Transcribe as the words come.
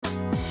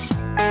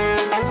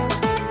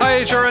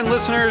HRN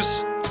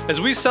listeners.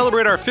 As we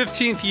celebrate our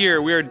 15th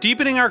year, we are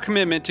deepening our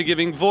commitment to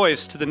giving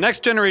voice to the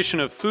next generation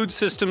of food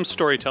systems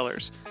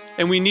storytellers,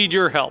 and we need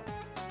your help.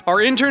 Our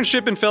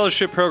internship and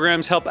fellowship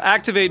programs help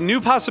activate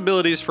new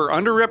possibilities for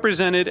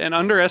underrepresented and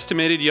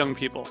underestimated young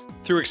people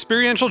through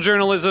experiential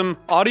journalism,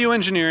 audio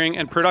engineering,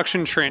 and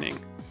production training.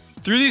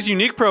 Through these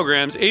unique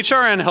programs,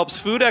 HRN helps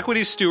food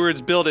equity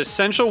stewards build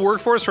essential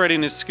workforce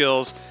readiness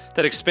skills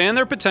that expand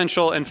their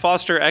potential and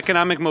foster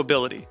economic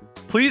mobility.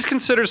 Please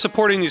consider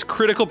supporting these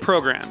critical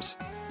programs.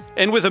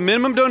 And with a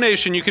minimum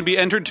donation, you can be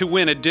entered to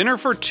win a dinner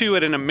for two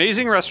at an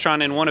amazing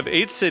restaurant in one of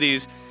 8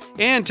 cities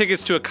and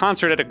tickets to a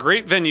concert at a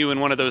great venue in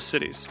one of those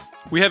cities.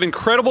 We have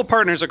incredible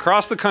partners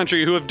across the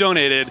country who have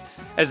donated,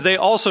 as they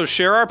also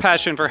share our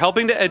passion for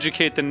helping to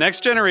educate the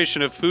next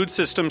generation of food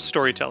systems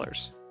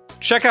storytellers.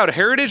 Check out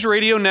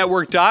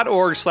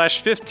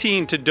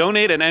heritageradionetwork.org/15 to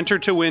donate and enter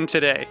to win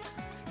today.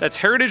 That's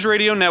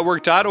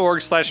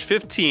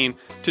heritageradionetwork.org/15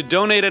 to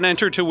donate and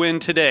enter to win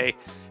today.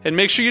 And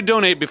make sure you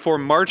donate before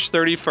March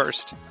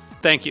 31st.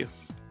 Thank you.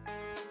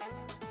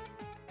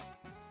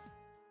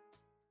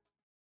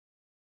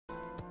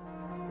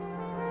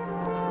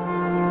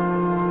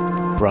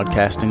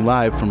 Broadcasting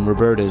live from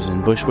Roberta's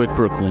in Bushwick,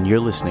 Brooklyn,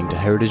 you're listening to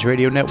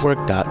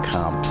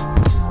heritageradionetwork.com.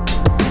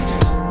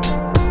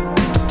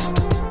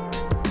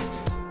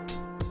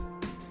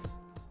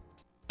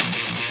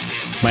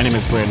 My name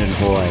is Brandon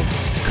Hoy,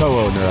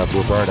 co-owner of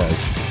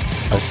Roberta's,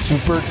 a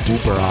super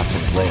duper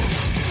awesome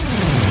place.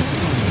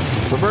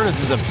 Roberta's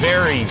is a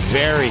very,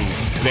 very,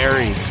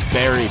 very,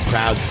 very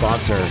proud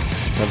sponsor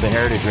of the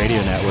Heritage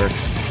Radio Network.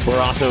 We're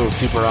also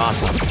super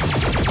awesome.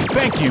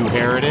 Thank you,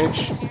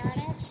 Heritage.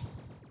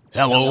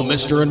 Hello,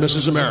 Mr. and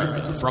Mrs.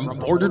 America, from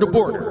border to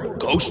border,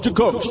 coast to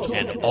coast,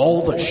 and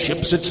all the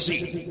ships at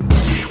sea.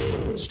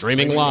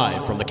 Streaming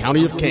live from the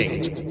County of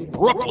Kings,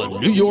 Brooklyn,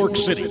 New York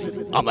City,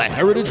 on the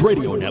Heritage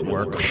Radio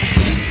Network.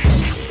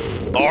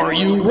 Are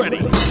you ready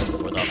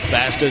for the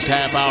fastest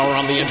half hour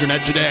on the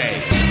internet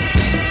today?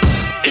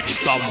 It's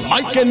the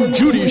Mike and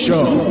Judy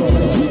Show,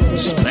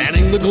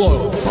 spanning the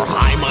globe for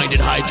high-minded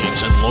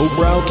hijinks and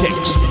lowbrow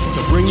kinks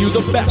to bring you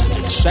the best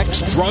in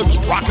sex, drugs,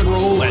 rock and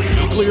roll, and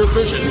nuclear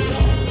fission.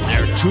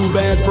 They're too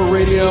bad for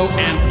radio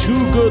and too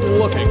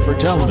good-looking for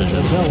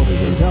television.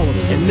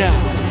 And now,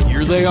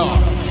 here they are,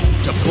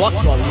 to pluck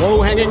the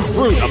low-hanging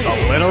fruit of the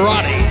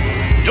literati.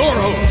 Your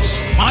hosts,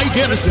 Mike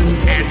Edison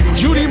and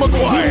Judy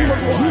McGuire.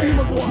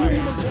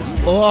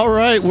 Well, all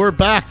right, we're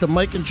back. The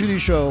Mike and Judy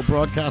Show,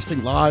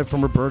 broadcasting live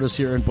from Roberta's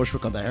here in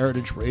Bushwick on the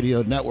Heritage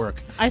Radio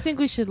Network. I think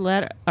we should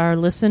let our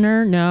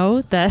listener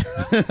know that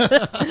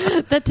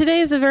that today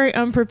is a very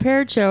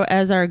unprepared show,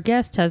 as our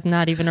guest has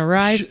not even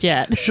arrived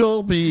yet.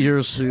 She'll be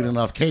here soon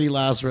enough. Catie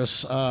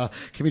Lazarus,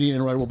 comedian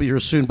and writer, will be here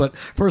soon. But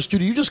first,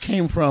 Judy, you just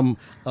came from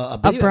a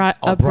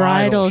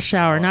bridal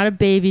shower, not a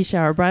baby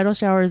shower. Bridal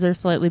showers are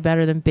slightly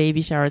better than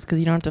baby showers because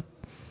you don't have to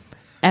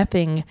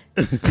effing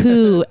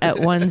coo at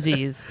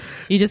onesies.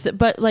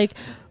 But like,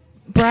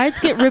 brides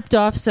get ripped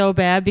off so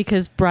bad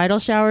because bridal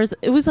showers,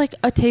 it was like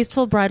a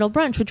tasteful bridal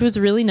brunch, which was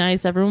really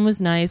nice. Everyone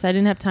was nice. I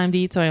didn't have time to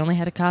eat, so I only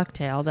had a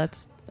cocktail.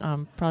 That's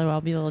probably why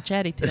I'll be a little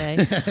chatty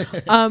today.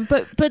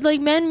 But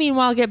like, men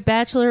meanwhile get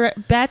bachelor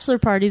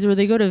parties where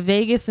they go to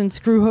Vegas and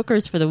screw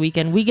hookers for the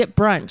weekend. We get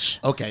brunch.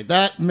 Okay,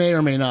 that may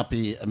or may not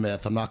be a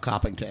myth. I'm not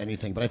copping to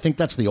anything, but I think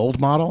that's the old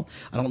model.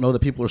 I don't know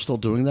that people are still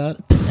doing that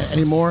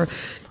anymore.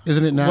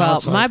 Isn't it now?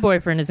 Well, my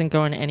boyfriend isn't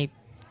going to any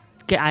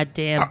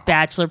goddamn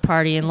bachelor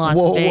party in Las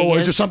Vegas. Whoa,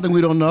 is there something we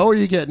don't know? Are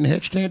you getting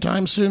hitched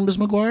anytime soon, Ms.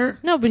 McGuire?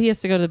 No, but he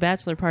has to go to the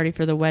bachelor party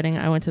for the wedding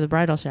I went to the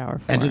bridal shower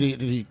for. And did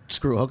he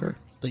screw a hooker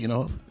that you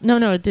know of? No,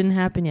 it didn't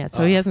happen yet,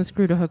 so he hasn't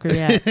screwed a hooker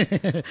yet.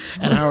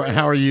 And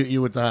how are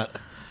you with that?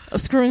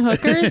 Screwing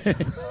hookers?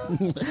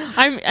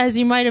 As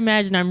you might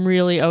imagine, I'm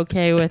really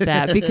okay with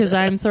that because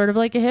I'm sort of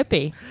like a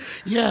hippie.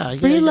 Yeah.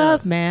 Free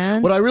love,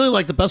 man. What I really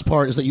like, the best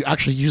part is that you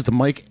actually use the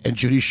Mike and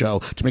Judy Show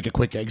to make a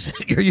quick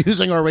exit. You're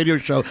using our radio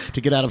show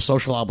to get out of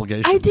social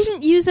obligations. I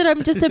didn't use it.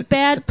 I'm just a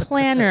bad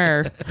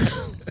planner.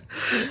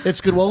 It's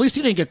good. Well, at least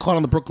you didn't get caught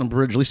on the Brooklyn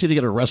Bridge. At least you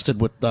didn't get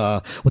arrested with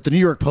the New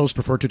York Post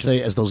referred to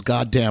today as those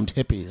goddamned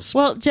hippies.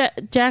 Well,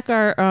 Jack,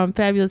 our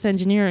fabulous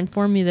engineer,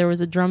 informed me there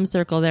was a drum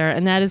circle there,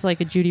 and that is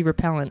like a Judy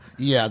repellent.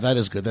 Yeah, that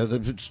is good.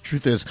 The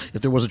truth is,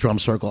 if there was a drum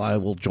circle, I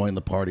will join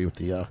the party with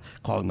the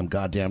calling them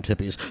goddamn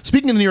hippies.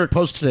 Speaking of the New York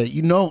Post today,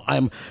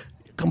 I'm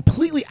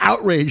completely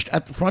outraged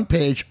at the front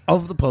page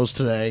of the Post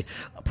today.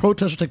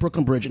 Protesters take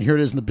Brooklyn Bridge, and here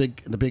it is in the big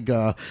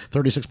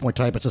 36-point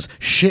type. It says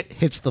 "shit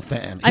hits the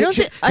fan."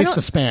 Hits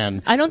the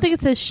span. I don't think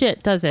it says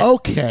shit, does it?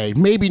 Okay,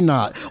 maybe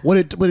not.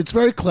 But it's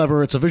very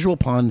clever. It's a visual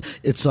pun.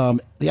 It's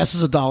the S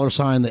is a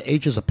 $sign, the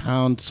H is a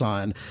pound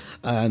sign,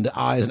 and the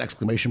I is an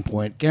exclamation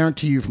point.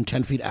 Guarantee you, from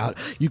 10 feet out,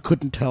 you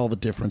couldn't tell the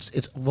difference.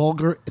 It's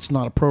vulgar. It's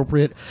not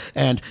appropriate.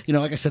 And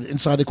like I said,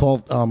 inside they call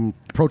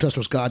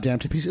protesters goddamn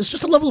hippies. It's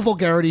just a level of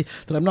vulgarity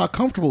that I'm not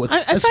comfortable with.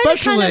 I find it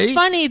kind of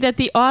funny that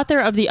the author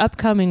of the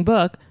upcoming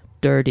book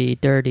dirty,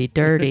 dirty,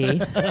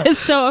 dirty is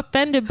so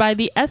offended by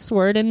the S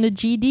word and the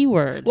GD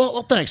word.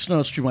 Well, thanks. No,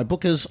 it's true. My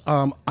book is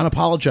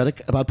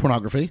unapologetic about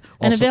pornography.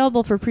 And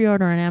available for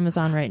pre-order on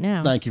Amazon right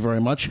now. Thank you very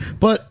much.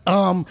 But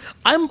I'm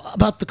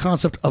about the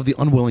concept of the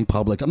unwilling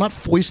public. I'm not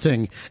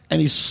foisting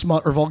any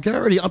smut or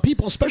vulgarity on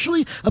people,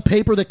 especially a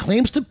paper that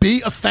claims to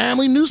be a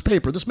family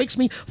newspaper. This makes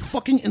me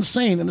fucking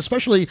insane. And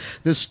especially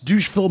this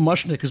douche Phil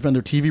Mushnick, who's been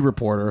their TV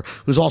reporter,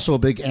 who's also a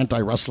big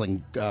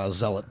anti-wrestling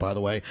zealot, by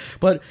the way.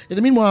 But in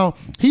the meanwhile,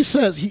 he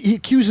says he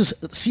accuses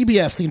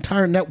CBS, the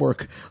entire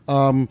network,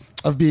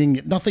 of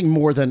being nothing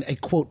more than a,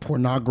 quote,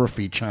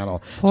 pornography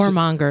channel.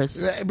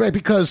 Whoremongers. Right,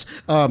 because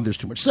there's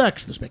too much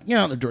sex, there's making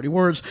out, and dirty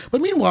words.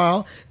 But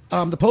meanwhile,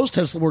 the Post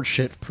has the word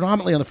shit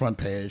predominantly on the front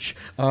page.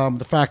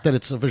 The fact that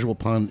it's a visual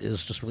pun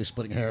is just really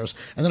splitting hairs.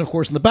 And then, of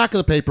course, in the back of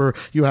the paper,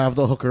 you have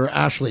the hooker,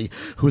 Ashley,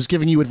 who is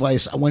giving you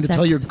advice on when to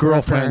tell your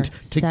girlfriend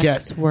to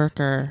get... Sex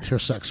worker. Her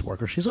sex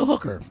worker. She's a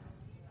hooker.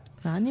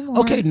 Not anymore.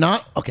 Look,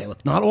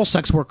 not all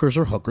sex workers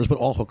are hookers, but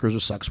all hookers are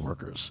sex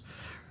workers.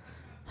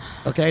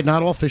 Okay,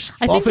 not all fish.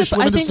 All fish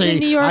swim in the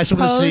sea. I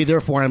swim in the sea,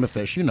 therefore I'm a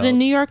fish. You know. The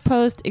New York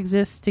Post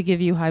exists to give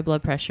you high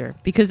blood pressure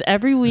because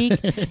every week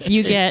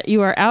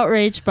you are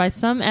outraged by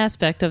some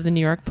aspect of the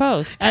New York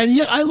Post. And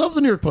yet, I love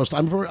the New York Post.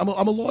 I'm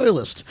a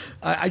loyalist.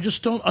 I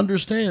just don't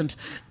understand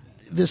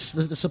this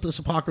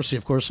hypocrisy.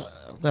 Of course,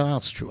 well,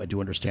 it's true. I do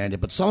understand it,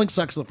 but selling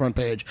sex on the front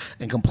page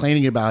and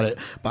complaining about it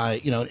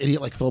by an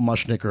idiot like Phil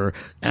Mushnick or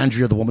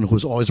Andrea, the woman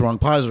who's always wrong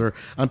positor,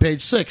 on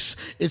page 6,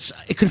 it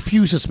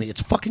confuses me.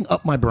 It's fucking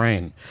up my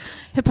brain.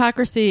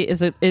 Hypocrisy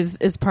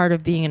is part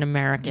of being an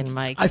American,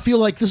 Mike. I feel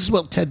like this is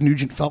what Ted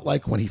Nugent felt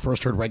like when he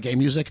first heard reggae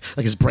music.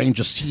 Like his brain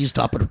just seized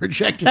up and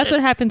rejected That's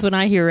what happens when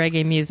I hear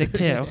reggae music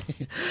too.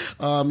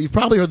 You've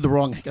probably heard the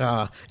wrong.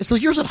 It's the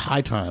Years at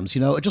High Times.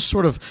 It just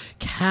sort of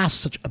casts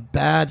such a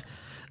bad.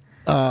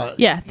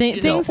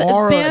 Things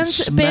aura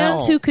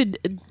bands who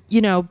could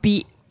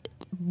be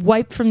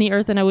wiped from the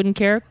earth and I wouldn't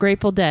care.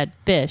 Grateful Dead,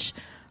 Fish,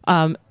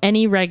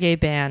 any reggae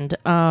band.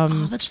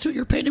 That's too.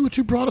 You're painting with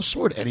too broad a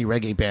sword. Any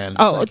reggae band.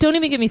 Don't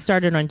even get me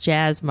started on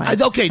jazz, Mike.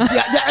 Okay,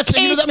 that's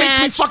that makes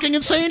me fucking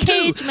insane too.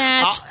 Cage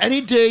match.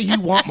 Any day you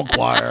want,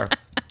 McGuire.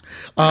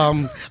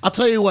 I'll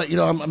tell you what,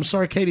 I'm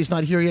sorry Katie's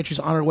not here yet. She's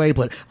on her way,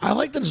 but I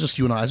like that it's just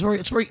you and I.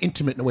 It's very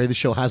intimate in a way the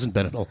show hasn't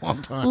been in a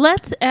long time.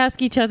 Let's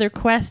ask each other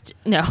questions.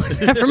 No,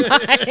 never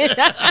mind.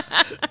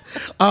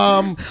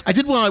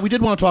 We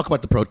did want to talk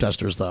about the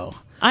protesters, though.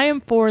 I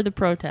am for the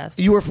protests.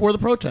 You were for the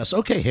protests.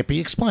 Okay, hippie,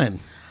 explain.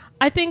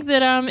 I think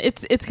that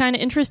it's kind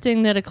of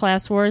interesting that a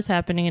class war is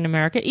happening in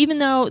America, even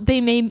though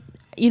they may...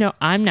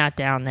 I'm not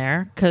down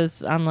there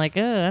because I'm like,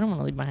 I don't want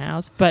to leave my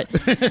house. But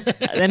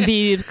then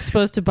be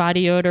exposed to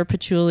body odor,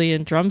 patchouli,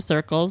 and drum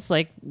circles,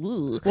 like,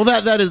 ooh. Well,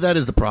 that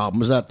is the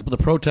problem. Is that the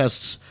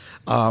protests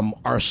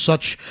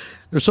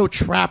they're so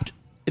trapped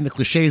in the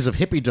cliches of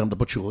hippiedom, the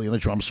patchouli and the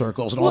drum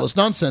circles and all this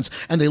nonsense,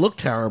 and they look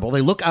terrible.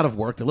 They look out of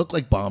work. They look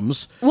like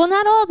bums. Well,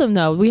 not all of them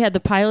though. We had the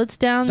pilots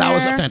down there. That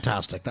was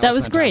fantastic. That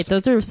was great.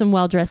 Those are some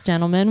well-dressed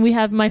gentlemen. We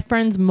have my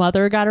friend's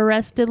mother got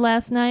arrested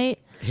last night.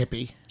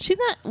 Hippie. She's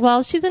not.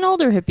 Well, she's an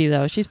older hippie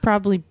though. She's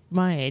probably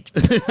my age.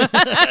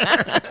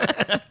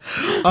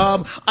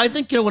 I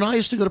think when I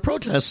used to go to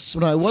protests,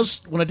 when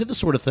I did this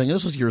sort of thing,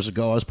 this was years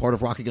ago. I was part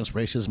of Rock Against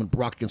Racism and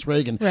Rock Against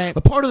Reagan. Right.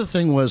 But part of the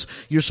thing was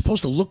you're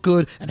supposed to look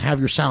good and have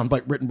your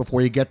soundbite written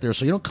before you get there,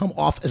 so you don't come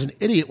off as an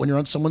idiot when you're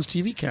on someone's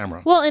TV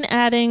camera. Well, and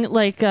adding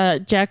like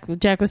Jack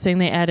was saying,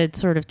 they added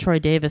sort of Troy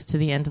Davis to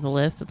the end of the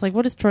list. It's like,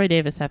 what does Troy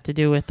Davis have to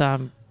do with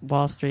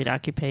Wall Street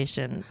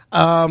occupation?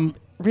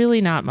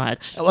 Really not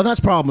much. Well, that's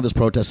the problem with this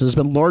protest. It's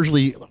been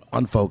largely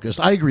unfocused.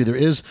 I agree. There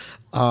is,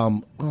 I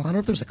don't know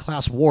if there's a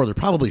class war. There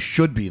probably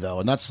should be, though,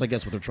 and that's, I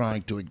guess, what they're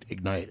trying to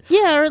ignite.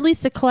 Yeah, or at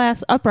least a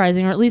class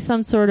uprising, or at least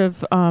some sort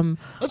of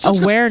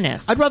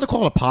awareness. I'd rather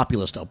call it a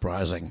populist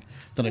uprising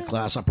than a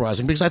class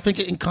uprising, because I think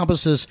it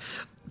encompasses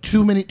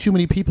too many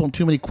people and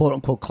too many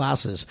quote-unquote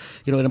classes.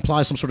 It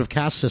implies some sort of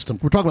caste system.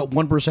 We're talking about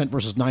 1%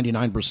 versus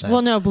 99%.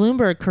 Well, no,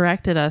 Bloomberg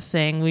corrected us,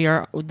 saying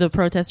the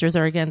protesters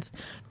are against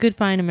good,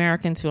 fine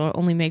Americans who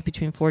only make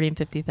between $40,000 and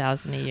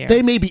 $50,000 a year.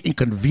 They may be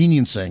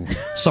inconveniencing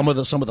some of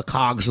the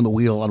cogs in the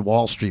wheel on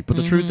Wall Street, but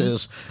the truth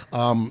is,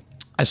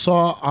 I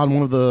saw on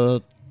one of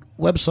the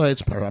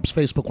websites, perhaps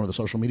Facebook, one of the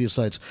social media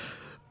sites,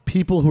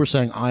 people who are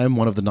saying, I am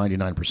one of the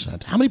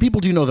 99%. How many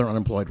people do you know that are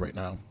unemployed right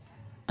now?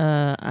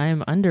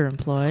 I'm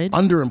underemployed.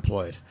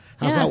 Underemployed.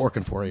 How's that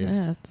working for you?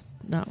 Yeah, it's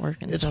not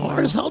working. It's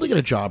hard as hell to get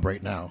a job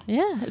right now.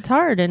 Yeah, it's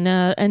hard.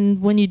 And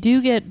when you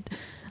do get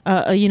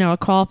a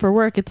call for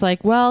work, it's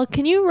like, well,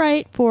 can you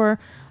write for...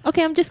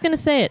 Okay, I'm just going to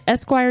say it.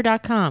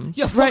 Esquire.com.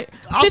 Yeah, right.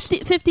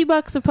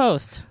 $50 a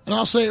post. And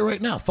I'll say it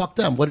right now. Fuck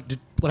them. What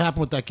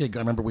happened with that gig? I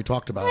remember we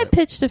talked about it. I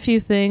pitched a few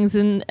things,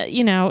 and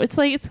it's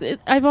like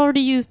I've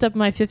already used up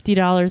my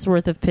 $50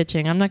 worth of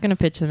pitching. I'm not going to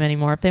pitch them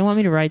anymore. If they want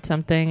me to write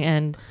something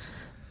and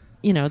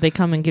they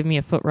come and give me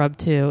a foot rub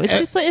too, it's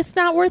just like, it's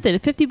not worth it.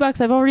 At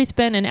 $50, I've already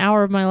spent an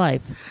hour of my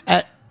life.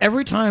 At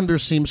every time there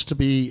seems to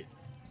be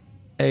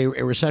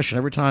a recession,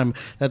 every time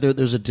that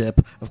there's a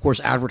dip, of course,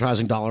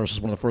 advertising dollars is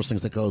one of the first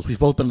things that goes. We've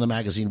both been in the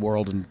magazine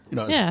world, and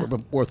as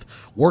both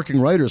working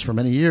writers for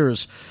many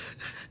years.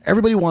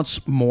 Everybody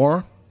wants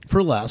more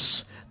for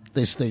less.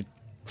 They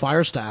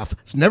fire staff.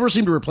 It's never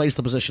seemed to replace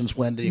the positions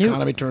when the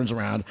economy turns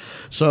around.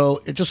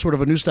 So it's just sort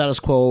of a new status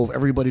quo of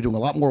everybody doing a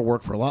lot more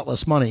work for a lot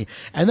less money.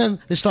 And then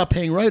they stop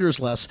paying writers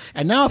less.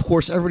 And now, of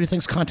course, everybody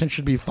thinks content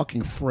should be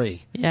fucking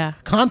free. Yeah.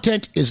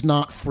 Content is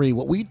not free.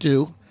 What we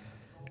do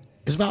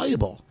is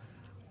valuable.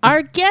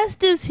 Our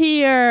guest is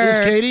here. Is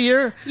Catie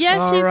here? Yes,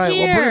 All she's right.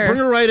 here. Well, bring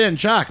her right in.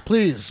 Jack,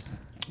 please.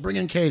 Bring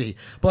in Catie.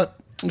 But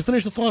to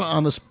finish the thought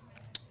on this,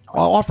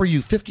 I'll offer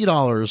you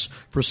 $50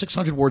 for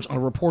 600 words on a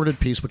reported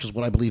piece, which is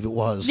what I believe it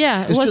was.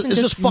 Yeah, it wasn't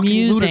just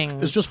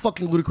musings. It's just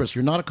fucking ludicrous.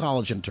 You're not a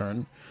college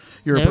intern.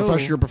 You're No.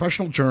 a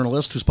professional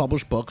journalist who's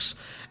published books,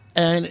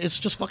 and it's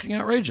just fucking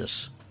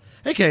outrageous.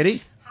 Hey,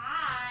 Catie.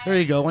 There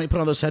you go. Why don't you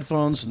put on those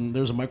headphones, and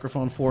there's a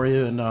microphone for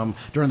you, and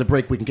during the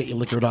break we can get you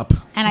liquored up.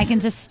 And I can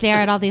just stare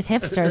at all these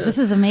hipsters. This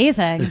is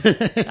amazing.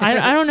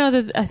 I don't know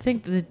that. I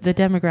think the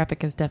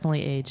demographic has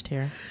definitely aged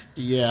here.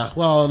 Yeah.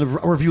 Well, a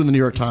review in the New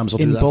York Times will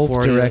do In that both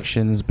for you.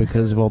 directions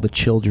because of all the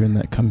children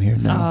that come here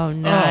now. Oh,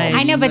 nice.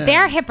 I know, but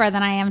they're hipper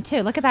than I am,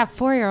 too. Look at that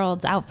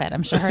 4-year-old's outfit.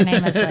 I'm sure her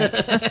name is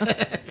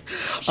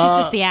she's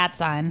just the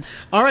 @sign.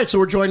 All right, so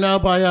we're joined now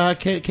by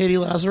Catie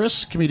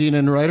Lazarus, comedian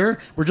and writer.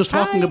 We're just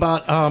talking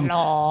about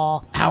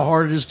how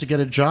hard it is to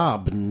get a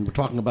job, and we're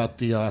talking about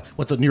the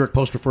what the New York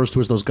Post refers to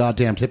as those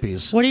goddamn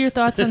hippies. What are your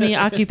thoughts on the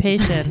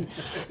occupation?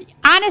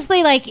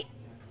 Honestly,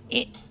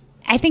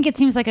 I think it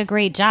seems like a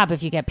great job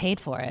if you get paid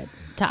for it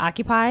to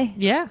occupy.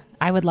 Yeah.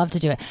 I would love to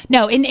do it.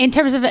 No, in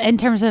terms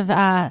of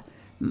I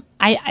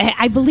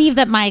believe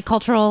that my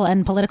cultural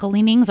and political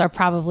leanings are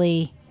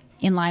probably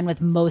in line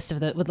with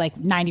with like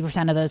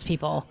 90% of those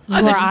people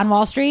who are on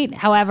Wall Street.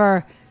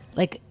 However,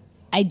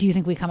 I do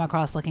think we come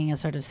across looking as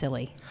sort of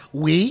silly.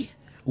 We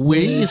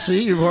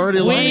see, you've already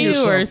aligning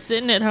yourself. We were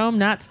sitting at home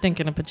not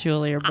stinking of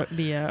patchouli or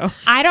BO.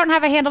 I don't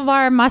have a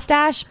handlebar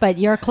mustache, but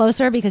you're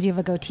closer because you have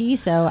a goatee,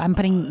 so I'm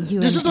putting you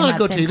This in is not in a that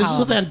goatee, same this is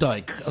a column. Van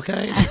Dyke,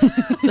 okay?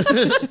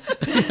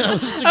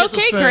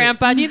 Okay,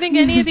 Grandpa, do you think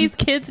any of these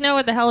kids know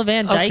what the hell a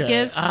Van Dyke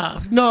is?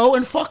 No,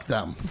 and fuck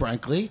them,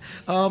 frankly.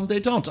 They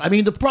don't. I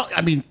mean,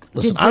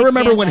 listen, Did I Dick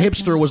remember Van when Dyke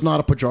hipster was not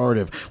a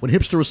pejorative. When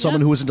hipster was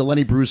someone who was into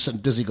Lenny Bruce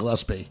and Dizzy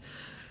Gillespie.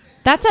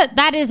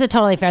 That is a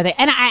totally fair thing.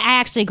 And I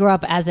actually grew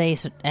up as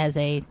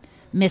a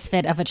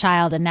misfit of a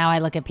child, and now I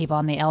look at people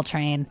on the L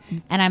train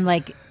and I'm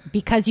like,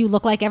 because you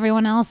look like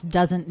everyone else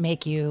doesn't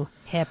make you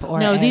hip or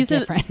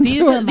different.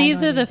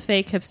 These are the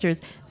fake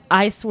hipsters.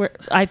 I swear,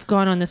 I've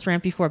gone on this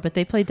rant before, but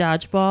they play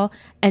dodgeball,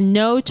 and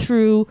no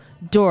true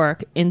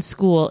dork in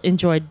school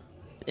enjoyed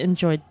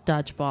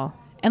dodgeball.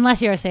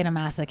 Unless you're a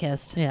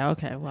sadomasochist. Yeah,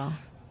 okay, well.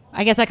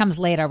 I guess that comes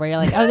later where you're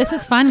like, oh, this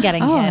is fun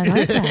getting hit. I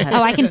like that.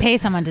 Oh, I can pay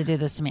someone to do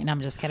this to me. No, I'm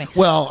just kidding.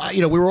 Well,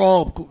 we were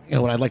all,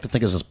 what I'd like to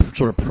think is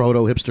sort of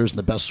proto-hipsters in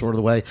the best sort of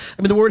the way.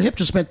 I mean, the word hip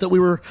just meant that we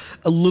were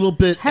a little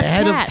bit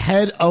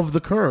ahead of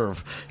the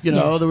curve.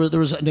 Yes. There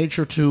was a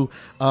nature to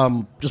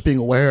just being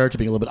aware, to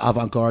being a little bit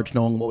avant-garde, to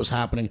knowing what was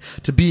happening,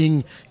 to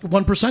being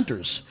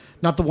one-percenters.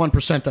 Not the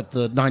 1% that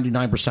the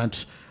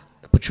 99%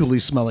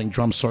 patchouli-smelling,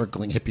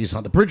 drum-circling hippies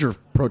on the bridge are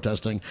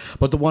protesting,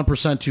 but the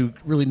 1% who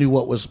really knew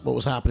what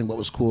was happening, what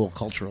was cool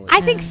culturally. I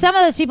think some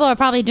of those people are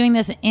probably doing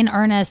this in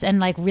earnest and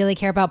really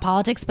care about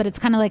politics, but it's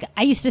kind of like,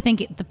 I used to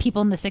think the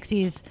people in the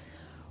 60s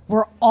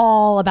were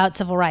all about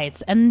civil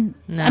rights, and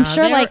I'm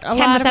sure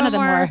 10% of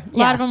them were. A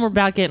lot of them were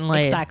about getting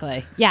laid.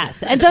 Exactly.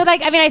 Yes. And so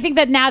I think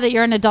that now that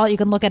you're an adult, you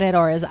can look at it,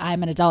 or as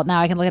I'm an adult now,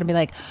 I can look at it and be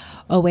like,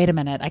 oh, wait a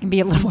minute. I can be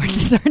a little more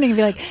discerning and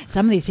be like,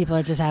 some of these people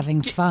are just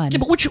having fun. Yeah,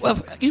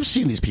 but you've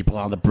seen these people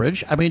on the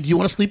bridge. I mean, do you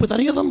want to sleep with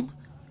any of them?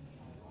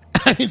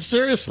 I mean,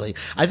 seriously.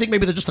 I think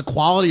maybe just the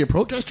quality of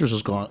protesters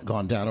has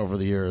gone down over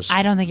the years.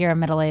 I don't think you're a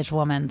middle-aged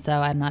woman, so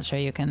I'm not sure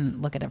you can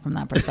look at it from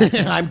that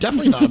perspective. I'm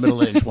definitely not a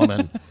middle-aged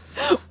woman.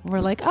 We're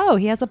like, oh,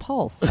 he has a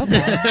pulse.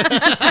 Okay.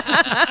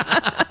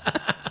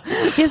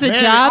 He has a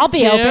job, I'll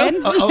be too. open.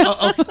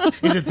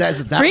 Is it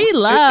that Free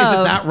love. Is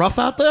it that rough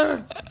out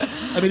there?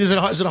 I mean, is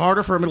it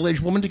harder for a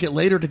middle-aged woman to get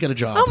laid or to get a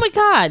job? Oh, my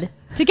God.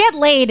 To get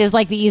laid is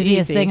like the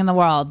easiest Easy. thing in the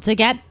world. To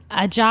get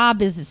a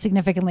job is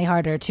significantly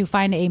harder. To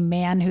find a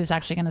man who's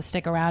actually going to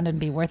stick around and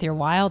be worth your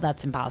while,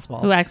 that's impossible.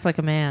 Who acts like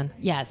a man.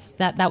 Yes,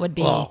 that would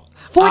be 43%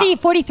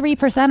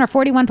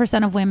 or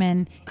 41% of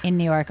women in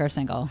New York are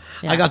single.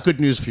 I got good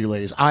news for you,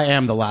 ladies. I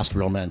am the last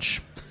real mensch.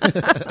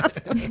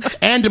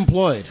 And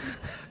employed.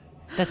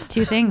 That's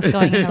two things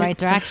going in the right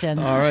direction.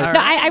 All right. No,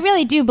 I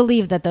really do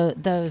believe that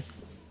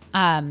those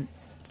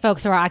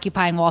folks who are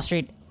occupying Wall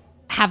Street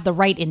have the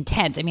right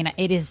intent. I mean,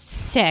 it is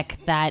sick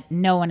that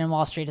no one in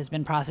Wall Street has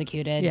been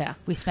prosecuted. Yeah.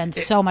 We spend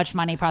so much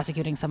money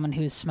prosecuting someone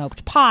who's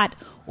smoked pot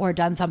or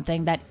done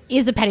something that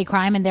is a petty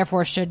crime and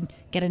therefore should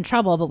get in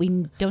trouble, but we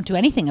don't do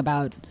anything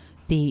about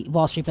the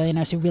Wall Street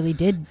billionaires who really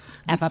did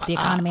F up the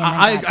economy.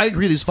 And I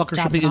agree. These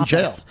fuckers should be in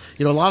jail.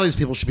 You know, a lot of these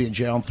people should be in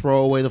jail and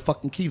throw away the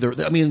fucking key.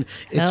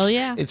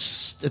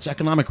 It's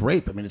economic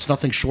rape. I mean, it's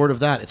nothing short of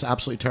that. It's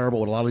absolutely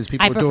terrible what a lot of these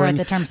people are doing. I prefer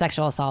the term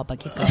sexual assault, but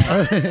keep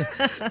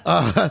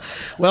going.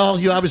 Well,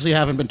 you obviously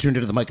haven't been tuned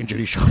into the Mike and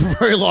Judy show for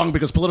very long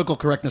because political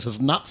correctness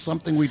is not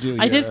something we do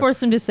here. I did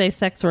force him to say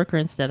sex worker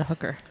instead of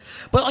hooker.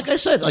 But like I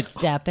said,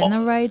 step in the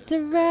right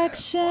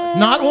direction.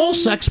 Not all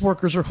sex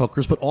workers are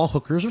hookers, but all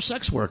hookers are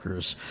sex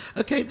workers.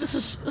 Okay, this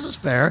is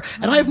fair.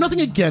 And I have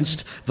nothing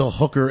against the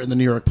hooker in the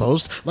New York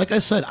Post. Like I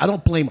said, I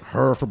don't blame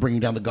her for bringing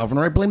down the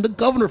governor. I blame the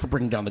governor for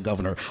bringing down the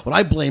governor. What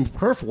I blame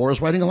her for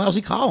is writing a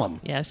lousy column.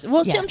 Yes.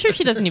 Well, I'm sure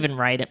she doesn't even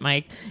write it,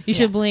 Mike. You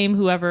should blame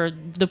whoever,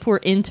 the poor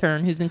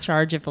intern who's in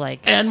charge of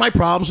And my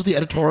problems with the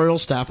editorial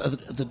staff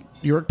at the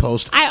New York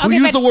Post who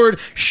use the word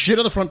shit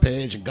on the front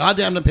page and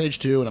goddamn on page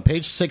 2 and on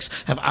page 6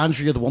 have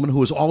Andrea, the woman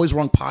who is always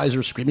wrong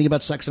Pizer, screaming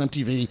about sex on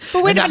MTV,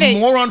 and that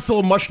moron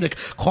Phil Mushnick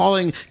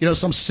calling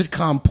some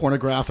sitcom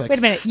pornographic. Wait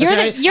a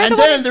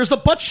minute, there's the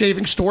butt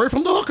shaving story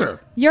from the hooker.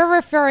 You're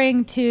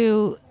referring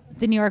to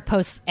the New York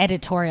Post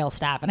editorial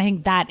staff, and I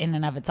think that in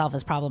and of itself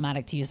is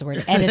problematic to use the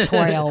word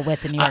editorial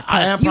with the New York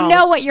Post. You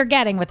know what you're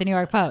getting with the New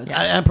York Post.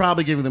 I'm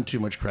probably giving them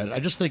too much credit. I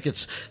just think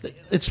it's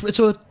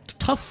a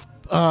tough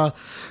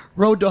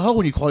road to hoe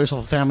when you call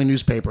yourself a family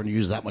newspaper and you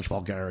use that much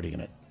vulgarity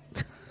in it.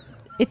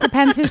 It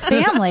depends whose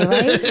family,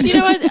 right? You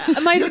know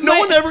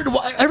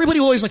what? Everybody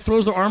always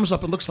throws their arms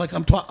up and looks like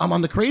I'm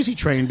on the crazy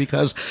train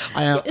because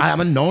I am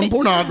a known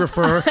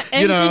pornographer.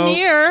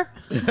 Engineer.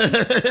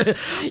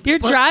 You're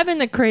driving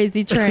the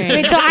crazy train.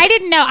 Wait, so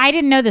I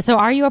didn't know this. So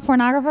are you a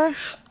pornographer?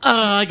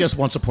 I guess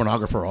once a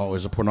pornographer,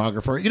 always a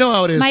pornographer. You know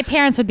how it is. My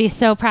parents would be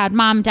so proud.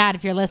 Mom, Dad,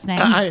 if you're listening.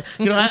 I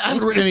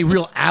haven't written any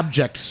real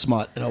abject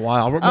smut in a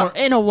while.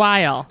 In a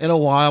while.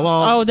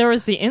 Well, there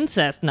was the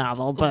incest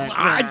novel, but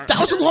that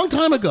was a long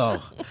time ago.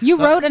 You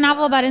wrote a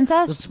novel about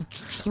incest?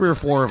 3 or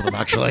 4 of them,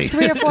 actually.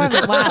 3 or 4 of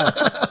them. Wow.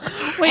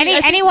 Wait,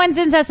 anyone's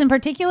incest in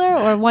particular,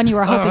 or one you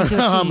were hoping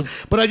to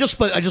achieve? But I just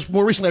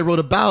more recently I wrote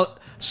about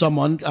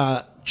someone.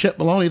 Chip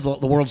Maloney,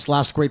 the world's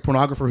last great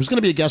pornographer, who's going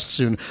to be a guest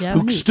soon,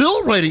 who's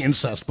still writing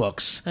incest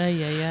books.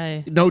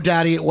 No,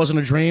 Daddy, It Wasn't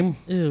a Dream.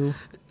 Ooh.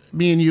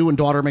 Me and You and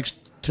Daughter Makes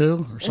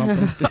 2 or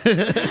something.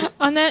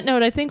 On that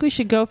note, I think we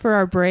should go for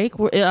our break.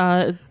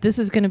 This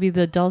is going to be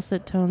the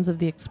dulcet tones of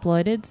the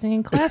Exploited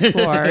singing Class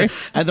 4.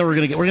 And then we're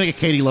gonna get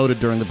Catie loaded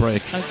during the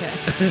break. Okay.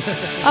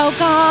 Oh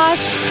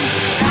gosh.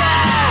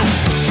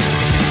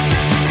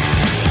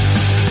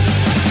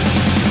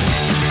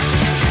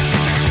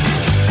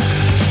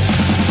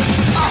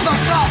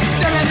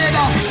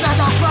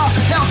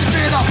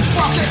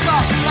 Fucking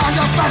class and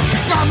the bank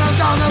coming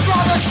down the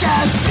rubber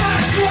sheds.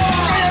 Do you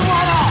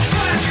wanna?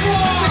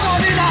 We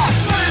don't need that.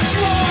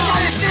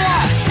 Can you see it?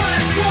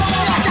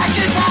 I can't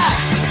keep it.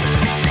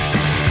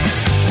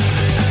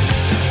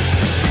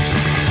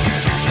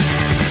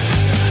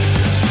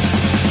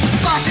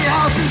 Flashy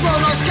houses,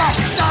 rollers, cash,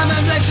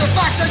 diamond rings and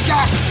fashion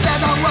cash. They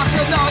don't work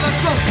to know the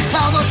truth.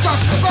 How those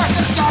guns the best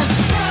of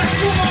sense.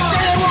 Do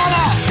you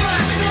wanna?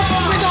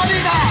 We don't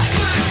need that.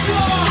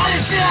 Can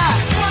you see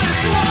it?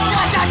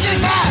 I can't keep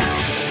it.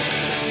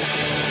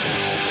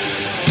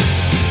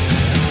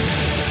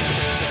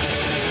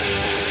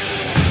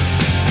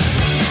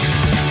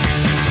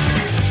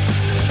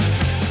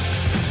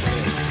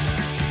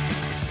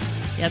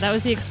 Yeah, that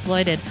was the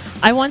Exploited.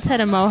 I once had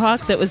a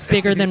mohawk that was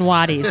bigger than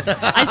Waddy's.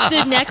 I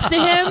stood next to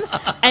him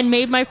and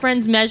made my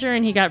friends measure,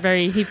 and he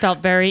felt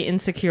very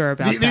insecure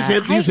about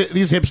that.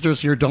 These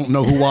hipsters here don't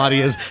know who Waddy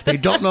is. They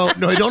don't know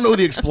who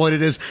the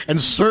Exploited is, and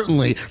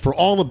certainly for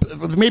all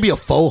the maybe a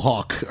faux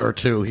hawk or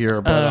two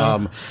here,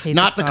 but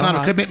not the kind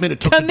of commitment it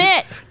took.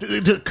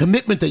 The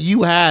commitment that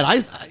you had.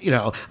 I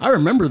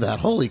remember that.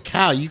 Holy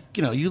cow! You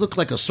look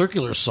like a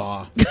circular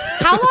saw.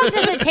 How long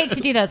does it take to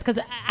do those? Because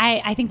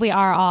I think we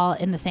are all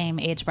in the same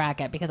age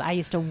bracket, because I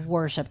used to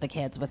worship the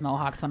kids with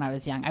mohawks when I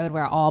was young. I would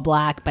wear all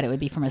black, but it would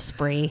be from a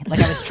spree. Like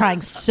I was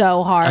trying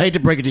so hard. I hate to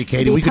break it to you,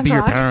 Catie. We could be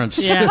your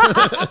parents. Yeah,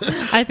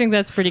 I think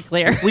that's pretty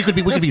clear. We could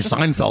be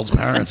Seinfeld's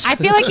parents. I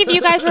feel like if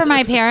you guys were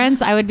my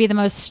parents, I would be the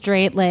most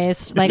straight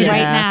laced. Like right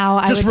now,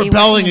 I just would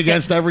rebelling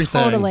against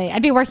everything. Totally,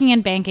 I'd be working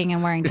in banking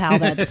and wearing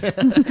Talbots,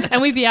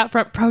 and we'd be out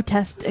front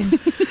protesting.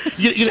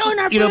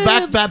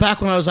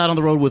 Back when I was out on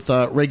the road with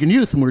Reagan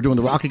Youth and we were doing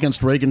the Rock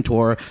Against Reagan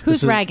tour.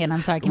 Who's Reagan?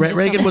 I'm sorry.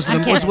 Reagan was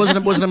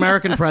an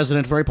American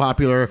president, very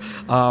popular.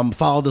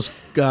 Followed this.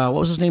 What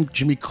was his name?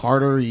 Jimmy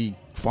Carter. He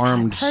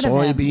farmed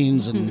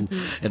soybeans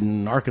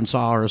in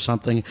Arkansas or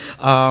something.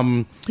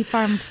 He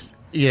farmed.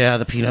 Yeah,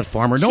 the peanut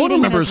farmer. No one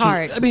remembers.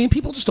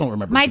 People just don't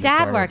remember. My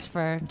dad worked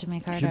for Jimmy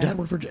Carter. Your dad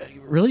worked for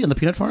really in the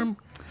peanut farm?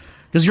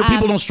 Because your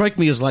people don't strike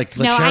me as like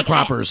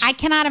sharecroppers. I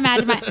cannot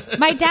imagine.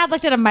 My dad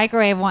looked at a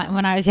microwave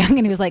when I was young,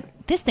 and he was like,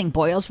 "This thing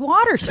boils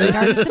water,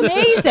 sweetheart. It's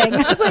amazing."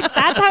 I was like,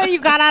 "That's how you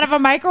got out of a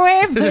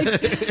microwave?"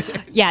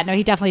 Yeah, no,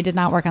 he definitely did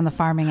not work on the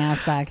farming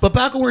aspect. But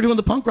back when we were doing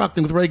the punk rock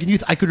thing with Reagan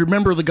Youth, I could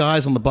remember the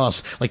guys on the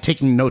bus like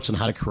taking notes on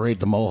how to create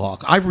the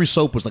mohawk. Ivory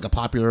soap was like a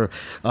popular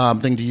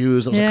thing to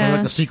use. It was kind of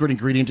like the secret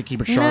ingredient to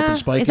keep it sharp and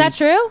spiky. Is that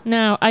true?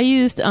 No, I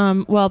used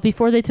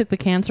before they took the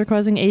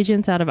cancer-causing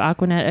agents out of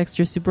Aquanet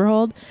Extra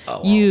Superhold,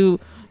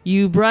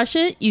 you brush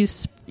it,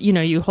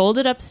 you hold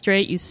it up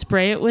straight, you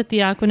spray it with the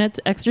Aquanet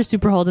Extra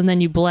Superhold, and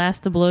then you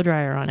blast the blow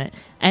dryer on it.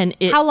 And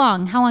How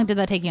long did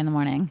that take you in the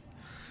morning?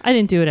 I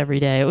didn't do it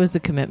every day. It was the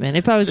commitment.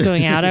 If I was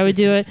going out, I would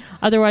do it.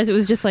 Otherwise, it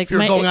was just like... If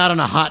you're going out on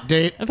a hot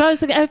date? If I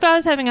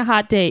was having a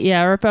hot date,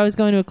 yeah. Or if I was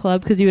going to a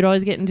club, because you would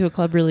always get into a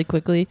club really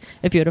quickly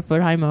if you had a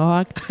foot-high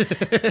mohawk.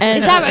 And,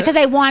 is that because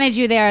they wanted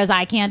you there as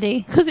eye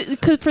candy? Because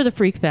for the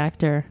freak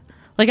factor.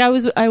 Like I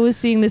was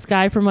seeing this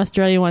guy from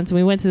Australia once, and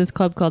we went to this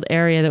club called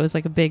Area that was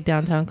like a big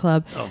downtown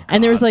club. Oh, God,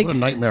 and there was like what a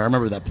nightmare! I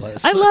remember that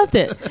place. I loved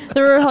it.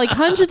 There were like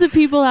hundreds of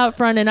people out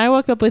front, and I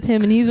walk up with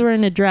him, and he's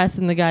wearing a dress,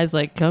 and the guy's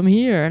like, "Come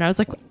here," and I was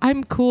like,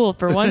 "I'm cool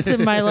for once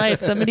in my life.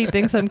 Somebody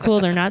thinks I'm cool.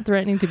 They're not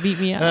threatening to beat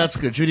me up." That's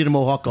good. You need a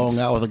mohawk going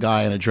out with a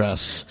guy in a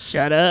dress.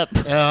 Shut up.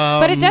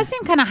 But it does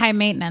seem kind of high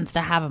maintenance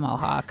to have a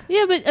mohawk.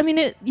 Yeah, but I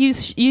mean, you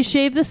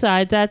shave the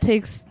sides.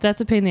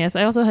 That's a pain in the ass.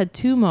 I also had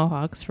 2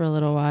 mohawks for a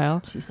little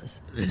while. Jesus.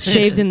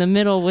 Shaved in the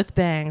middle with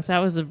bangs. That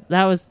was the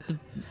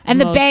and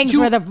the most- bangs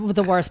were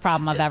the worst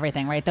problem of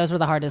everything, right? Those were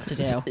the hardest to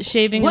do.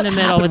 Shaving What in the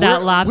middle happened?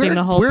 without lopping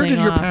the whole Where thing did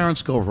your off.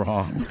 parents go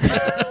wrong?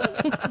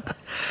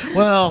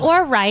 Well,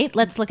 Or right.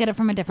 Let's look at it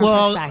from a different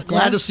perspective.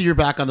 glad to see you're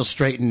back on the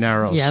straight and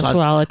narrow. Yes,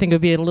 well, I think it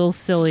would be a little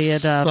silly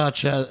at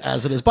such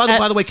as it is.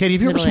 By the way, Katie,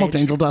 have you ever middle smoked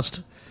age. angel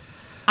dust?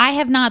 I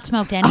have not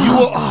smoked any.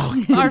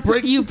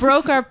 you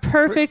broke our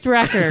perfect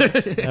record.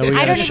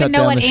 I don't even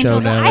know what angel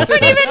dust. I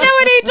don't even know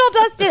what angel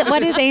dust is.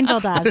 What is angel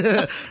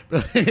dust?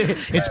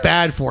 It's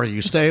bad for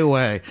you. Stay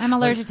away. I'm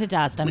allergic to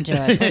dust. I'm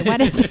Jewish. Wait,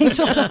 what is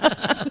angel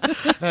dust?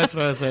 That's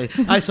what I say.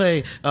 I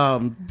say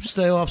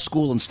stay off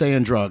school and stay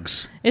in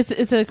drugs.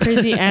 It's a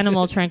crazy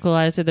animal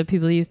tranquilizer that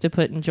people used to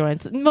put in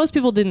joints. Most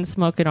people didn't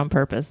smoke it on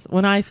purpose.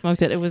 When I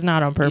smoked it, it was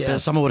not on purpose. Yeah,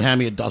 someone would hand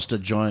me a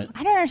dusted joint.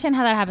 I don't understand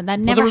how that happened. That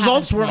But never the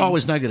results happened to weren't me.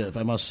 always negative,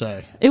 I must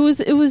say. It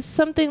was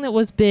something that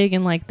was big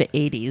in like the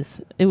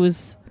 80s. It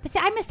was... But see,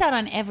 I missed out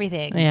on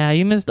everything. Yeah,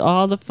 you missed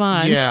all the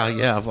fun.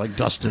 Yeah, of like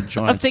dusted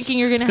joints. Of thinking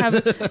you're going to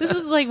have... This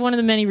is like one of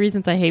the many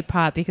reasons I hate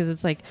pot, because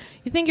it's like,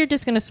 you think you're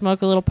just going to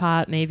smoke a little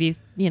pot, maybe,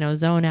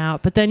 zone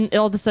out. But then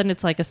all of a sudden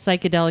it's like a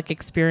psychedelic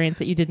experience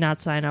that you did not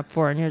sign up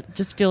for. And you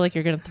just feel like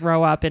you're going to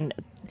throw up, and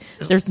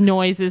there's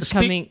noises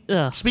coming.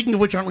 Ugh. Speaking of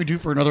which, aren't we due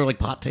for another like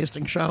pot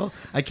tasting show?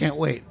 I can't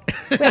wait.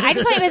 Wait, I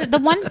just want to the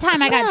one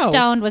time I got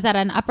stoned was at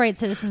an Upright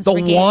Citizens The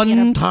Brigade.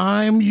 one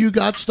time you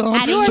got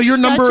stoned? You So are your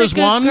number such a is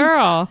good 1?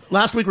 girl.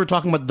 Last week we were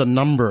talking about the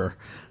number.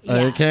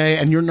 Okay,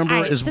 and your number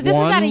All right, is so this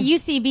 1. is at a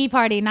UCB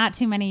party not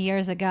too many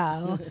years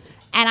ago.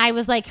 And I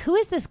was like, who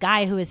is this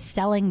guy who is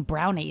selling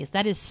brownies?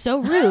 That is so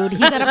rude.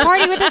 He's at a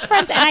party with his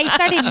friends. And I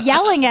started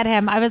yelling at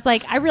him. I was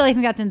like, I really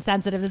think that's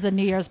insensitive. This is a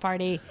New Year's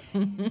party.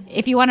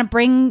 If you want to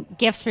bring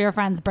gifts for your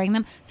friends, bring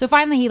them. So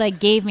finally he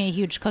gave me a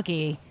huge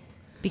cookie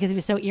because he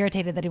was so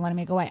irritated that he wanted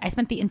me to go away. I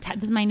spent this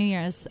is my New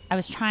Year's. I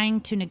was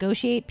trying to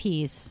negotiate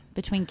peace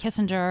between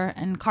Kissinger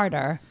and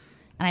Carter.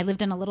 And I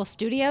lived in a little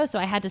studio, so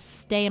I had to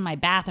stay in my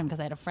bathroom because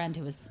I had a friend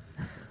who was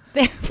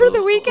there for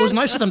the weekend. It was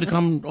nice of them to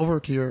come over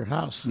to your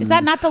house. Is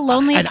that not the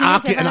loneliest thing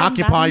you've ever and done?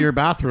 occupy your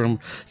bathroom?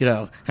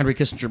 Henry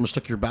Kissinger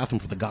mistook your bathroom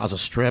for the Gaza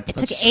Strip. It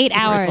took 8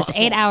 hours.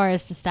 8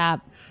 hours to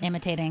stop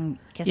imitating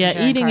Kissinger Yeah,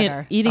 and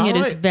Carter. eating it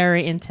is right.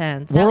 very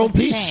intense. World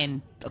was peace,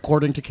 insane.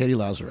 according to Catie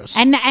Lazarus.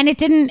 And it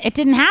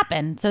didn't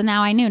happen. So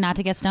now I knew not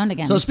to get stoned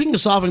again. So speaking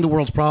of solving the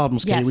world's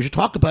problems, Katie, Yes. we should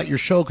talk about your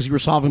show because you were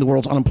solving the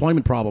world's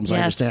unemployment problems, I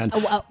Yes. understand.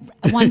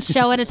 One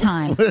show at a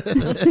time.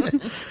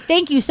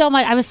 Thank you so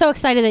much. I was so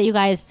excited that you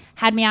guys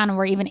had me on and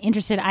were even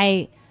interested.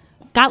 I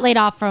got laid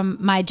off from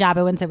my job.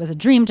 I wouldn't say it was a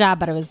dream job,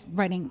 but I was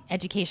writing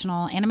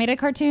educational animated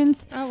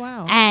cartoons. Oh,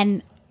 wow.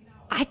 And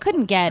I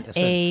couldn't get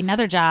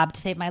another job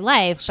to save my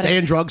life. But Stay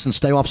in drugs and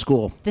stay off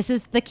school. this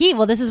is the key.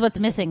 Well, this is what's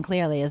missing,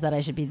 clearly, is that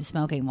I should be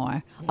smoking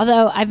more.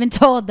 Although I've been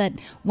told that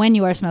when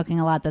you are smoking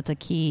a lot, that's a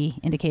key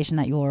indication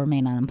that you will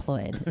remain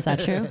unemployed. Is that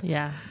true?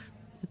 Yeah.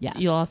 Yeah.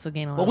 You'll also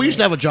gain a lot Well, of we used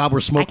to weight. have a job where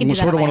smoking do was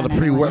that sort of on one my of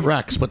the own anyway.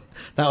 prereqs, but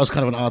that was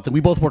kind of an odd thing.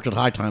 We both worked at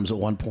High Times at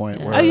one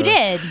point. Where, Oh, you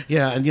did?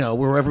 Yeah, and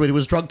where everybody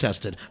was drug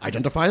tested.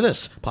 Identify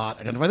this, pot,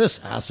 identify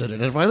this, acid,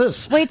 identify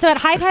this. Wait, so at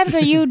High Times,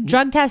 are you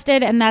drug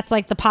tested? And that's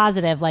like the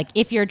positive. Like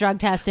if you're drug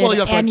tested Well,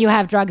 you have to- and you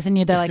have drugs in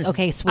you, they're like,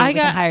 okay, sweet, we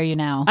can hire you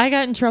now. I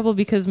got in trouble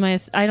because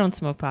I don't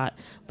smoke pot,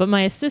 but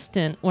my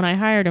assistant, when I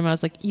hired him, I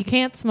was like, you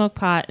can't smoke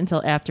pot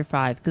until after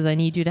 5 because I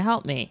need you to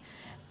help me.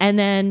 And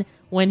then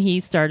when he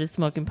started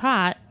smoking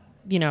pot,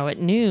 at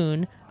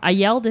noon, I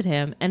yelled at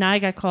him and I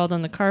got called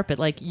on the carpet.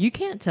 Like, you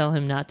can't tell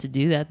him not to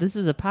do that. This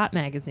is a pot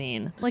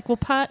magazine. Like, well,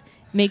 pot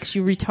makes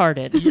you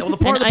retarded. Yeah, well, the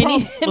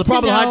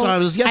problem with High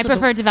Times is, yes, I it's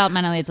prefer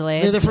developmentally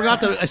delayed. they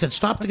forgot that I said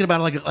stop thinking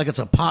about it like it's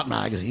a pot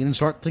magazine and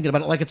start thinking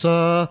about it like it's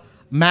a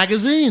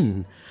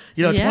magazine.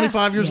 You know, Yeah.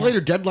 25 years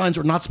later, deadlines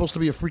are not supposed to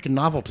be a freaking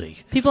novelty.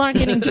 People aren't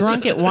getting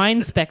drunk at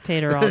Wine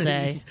Spectator all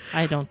day.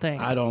 I don't think.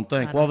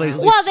 Well,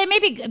 Well, they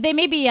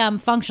may be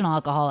functional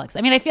alcoholics.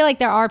 I mean, I feel like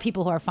there are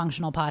people who are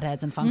functional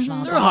potheads and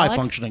functional they're alcoholics. high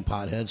functioning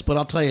potheads, but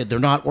I'll tell you, they're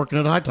not working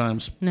at High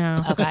Times.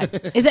 No. Okay.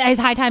 Is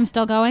High Times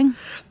still going?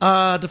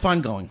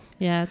 Define going.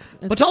 Yeah.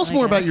 But tell us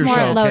more about your More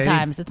show, at low Katie.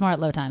 times. It's more at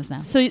low times now.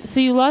 So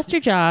you lost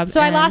your job. So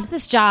I and- lost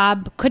this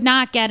job, could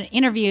not get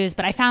interviews,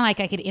 but I found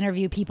like I could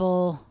interview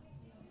people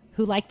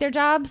who like their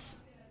jobs,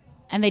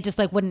 and they just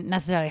like wouldn't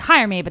necessarily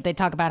hire me, but they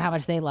talk about how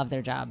much they love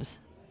their jobs.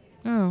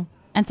 Oh.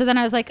 And so then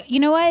I was like, you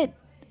know what?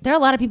 There are a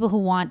lot of people who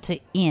want to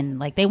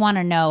like they want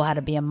to know how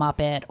to be a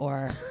Muppet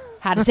or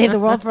how to save the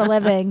world for a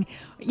living,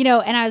 you know.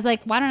 And I was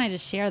like, why don't I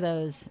just share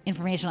those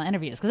informational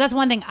interviews? Because that's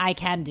one thing I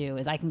can do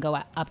is I can go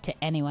up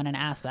to anyone and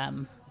ask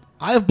them.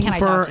 I have blue Can I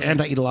fur talk to you?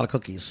 and I eat a lot of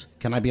cookies.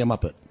 Can I be a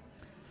Muppet?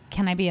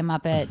 Can I be a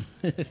Muppet?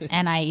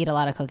 And I eat a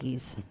lot of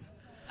cookies.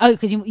 Oh,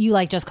 because you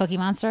like just Cookie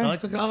Monster? I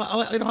like a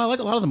lot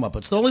of the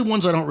Muppets. The only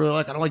ones I don't really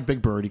like, I don't like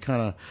Big Bird. He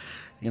kind of,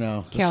 you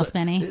know, Carol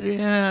Spinney?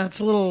 Yeah, it's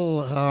a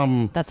little.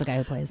 That's the guy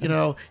who plays You him.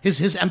 know,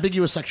 his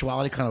ambiguous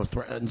sexuality kind of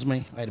threatens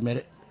me. I admit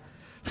it.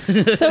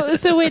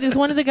 So wait, is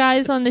one of the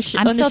guys on the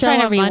I'm on the still show trying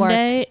to on rework.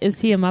 Monday? Is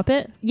he a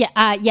Muppet?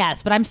 Yeah,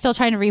 yes, but I'm still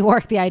trying to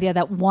rework the idea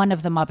that one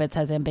of the Muppets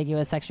has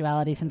ambiguous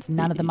sexuality, since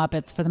none of the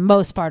Muppets, for the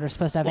most part, are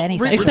supposed to have any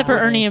sexuality. Except for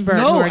Ernie and Bert,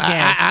 who No, are gay.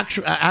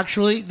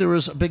 actually, there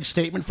was a big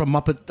statement from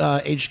Muppet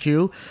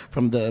HQ,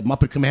 from the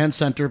Muppet Command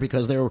Center,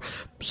 because there were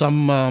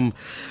some,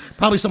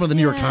 probably some of the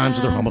New York Times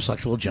with their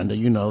homosexual agenda.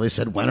 You know, they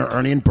said, when are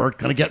Ernie and Bert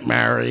going to get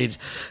married?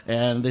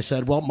 And they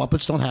said, well,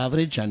 Muppets don't have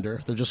any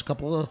gender. They're just a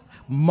couple of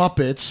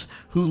Muppets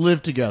who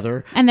live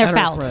together And they're are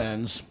felt.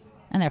 friends.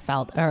 And they're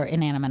felt or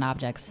inanimate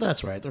objects.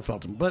 That's right. They're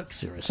felt, but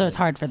seriously. So it's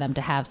hard for them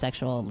to have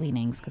sexual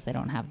leanings because they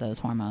don't have those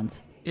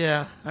hormones.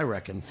 Yeah, I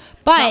reckon.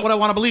 But- Not what I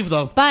want to believe,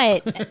 though.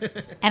 But,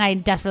 and I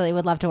desperately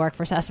would love to work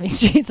for Sesame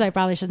Street, so I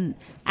probably shouldn't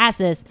ask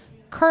this.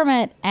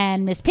 Kermit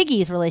and Miss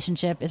Piggy's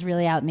relationship is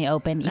really out in the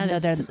open, even though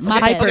That they're is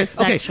Muppets.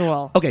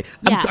 hypersexual. Okay.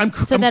 Yeah.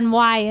 So I'm then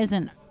why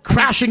isn't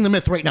crashing the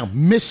myth right now.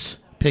 Miss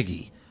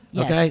Piggy.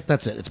 Yes. Okay?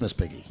 That's it. It's Miss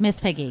Piggy. Miss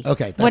Piggy?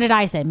 Okay, What that's- did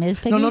I say?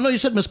 Ms. Piggy? No, you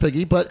said Miss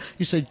Piggy, but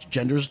you said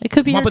genders. It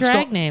could be her Muppets drag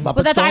don't- name. Muppets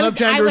Well, that's- don't I have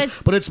was- I genders,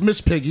 was- but it's Miss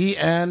Piggy,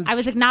 and I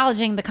was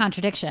acknowledging the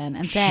contradiction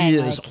and she saying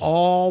is like,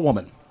 all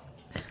woman.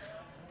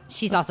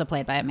 she's also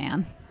played by a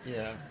man.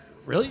 Yeah.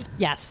 Really?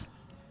 Yes.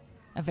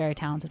 A very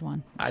talented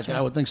one. I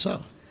would think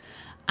so.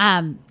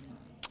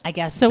 I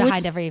guess So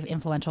behind which- every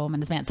influential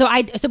woman is a man. So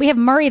we have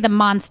Murray the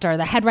Monster,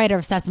 the head writer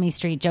of Sesame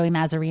Street. Joey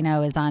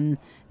Mazzarino is on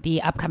the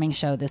upcoming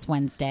show this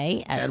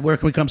Wednesday at And where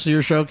can we come see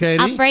your show,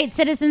 Katie? Upright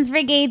Citizens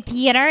Brigade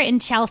Theater in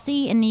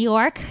Chelsea, in New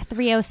York,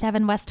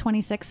 307 West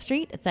 26th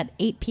Street. It's at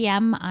 8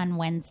 p.m. on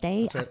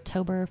Wednesday,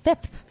 October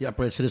 5th. The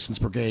Upright Citizens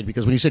Brigade,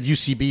 because when you said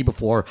UCB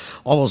before,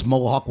 all those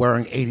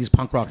mohawk-wearing 80s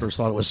punk rockers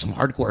thought it was some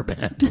hardcore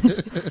band.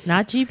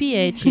 Not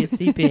GBH,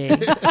 UCB.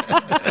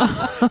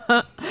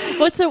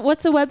 What's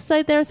the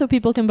website there so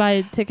people can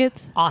buy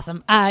tickets?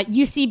 Awesome.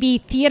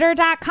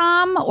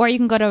 UCBtheater.com, or you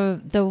can go to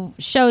the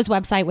show's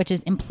website, which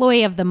is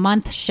employeeofthemonthshow.com,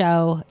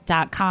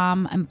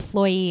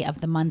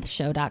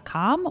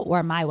 employeeofthemonthshow.com,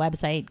 or my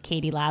website,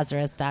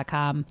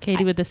 katielazarus.com.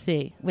 Katie with a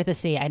C. With a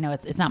C. I know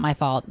it's not my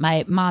fault.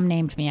 My mom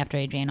named me after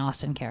a Jane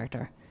Austen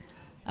character.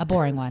 A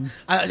boring one.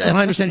 And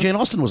I understand Jane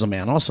Austen was a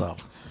man also.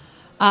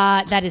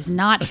 That is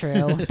not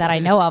true that I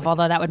know of,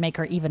 although that would make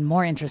her even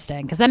more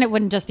interesting, because then it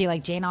wouldn't just be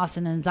like Jane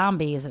Austen and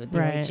zombies. It would be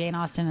like Right. Jane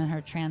Austen and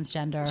her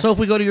transgender. So if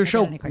we go to your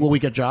show, identity will we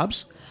crisis. get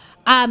jobs?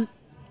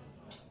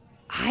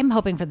 I'm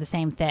hoping for the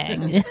same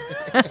thing.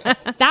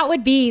 That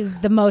would be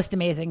the most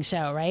amazing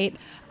show, right?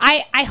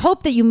 I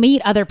hope that you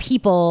meet other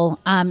people.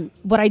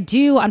 What I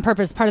do on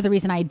purpose, part of the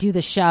reason I do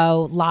the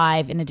show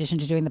live in addition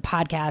to doing the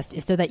podcast,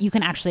 is so that you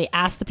can actually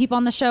ask the people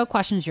on the show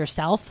questions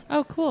yourself.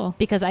 Oh, cool.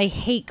 Because I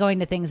hate going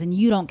to things and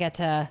you don't get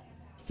to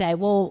say,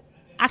 well,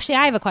 actually,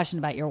 I have a question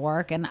about your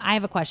work, and I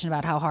have a question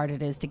about how hard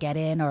it is to get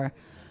in, or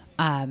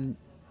I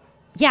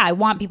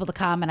want people to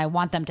come and I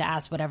want them to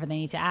ask whatever they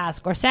need to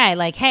ask, or say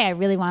like, hey, I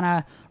really want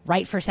to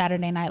write for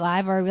Saturday Night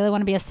Live, or I really want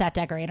to be a set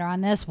decorator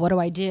on this. What do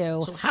I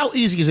do? So how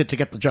easy is it to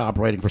get the job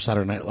writing for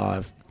Saturday Night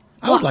Live?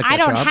 I would like that I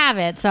don't job. have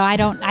it, so I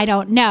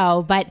don't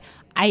know, but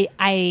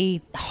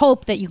I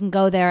hope that you can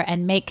go there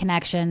and make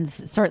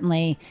connections,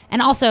 certainly,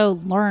 and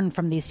also learn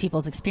from these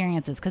people's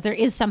experiences, because there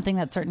is something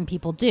that certain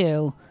people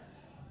do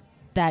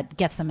that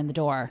gets them in the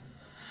door.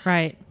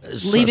 Right.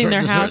 So Leaving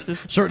their certain- house is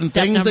certain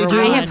step things they number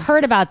do? I one. have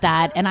heard about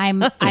that, and I'm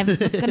going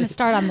to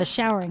start on the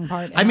showering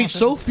part. I mean, and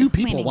so also few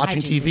people cleaning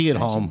watching hygiene TV at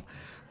discussion. home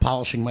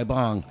polishing my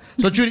bong.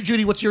 So,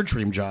 Judy, what's your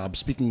dream job?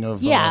 Speaking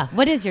of... Yeah,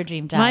 what is your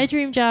dream job? My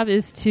dream job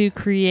is to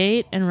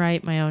create and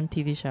write my own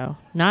TV show.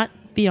 Not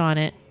be on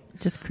it,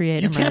 just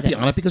create you and can't write be it.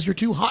 on it because you're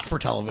too hot for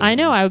television. I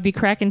know, I would be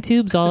cracking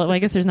tubes all... Well, I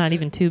guess there's not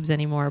even tubes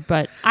anymore,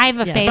 but... I have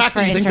a Yeah. face The fact for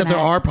that you think that internet.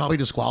 there are probably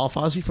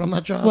disqualifies you from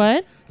that job.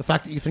 What? The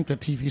fact that you think that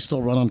TV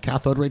still run on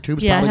cathode ray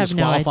tubes Yeah, I probably have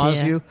no disqualifies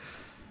idea. you.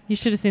 You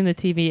should have seen the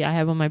TV I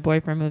had when my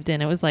boyfriend moved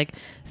in. It was like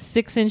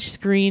 6-inch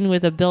screen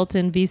with a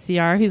built-in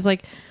VCR. He's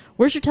like,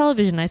 where's your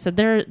television? I said,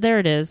 there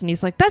it is. And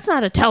he's like, that's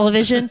not a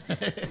television.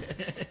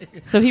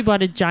 So he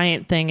bought a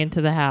giant thing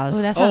into the house.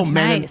 Oh, that sounds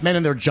nice. Men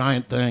and their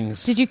giant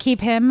things. Did you keep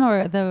him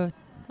or the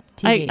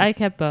TV? I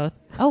kept both.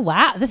 Oh,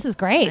 wow. This is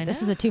great.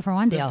 This is a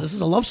 2-for-1 deal. This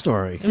is a love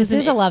story. This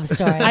is a love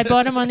story. I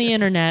bought him on the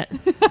internet.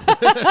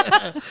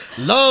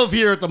 Love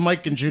here at the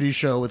Mike and Judy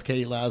Show with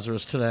Catie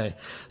Lazarus today.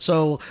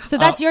 So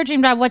that's your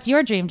dream job. What's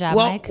your dream job,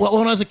 Mike? Well,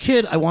 when I was a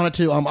kid, I wanted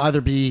to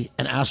either be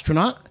an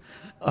astronaut.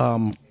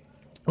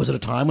 It was at a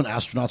time when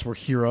astronauts were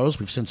heroes.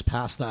 We've since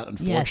passed that,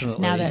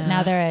 unfortunately. Yes,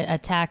 now they're a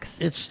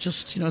tax. It's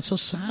just, it's so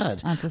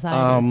sad. On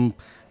society.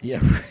 Yeah,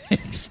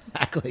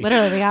 exactly.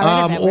 Literally, we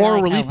got rid of it. Or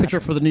a relief pitcher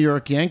for the New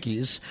York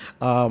Yankees,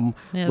 which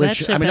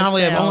I mean,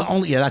 not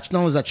only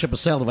has that ship has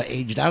sailed, have I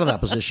aged out of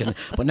that position,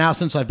 but now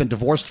since I've been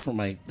divorced from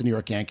the New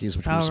York Yankees,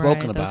 which we've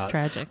spoken about, that's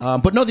tragic.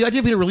 But no, the idea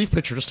of being a relief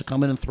pitcher, just to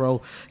come in and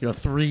throw,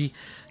 three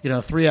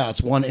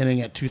outs, one inning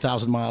at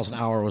 2,000 miles an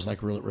hour was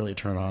like really a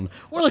turn on.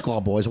 Or like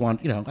all boys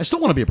want, I still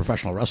want to be a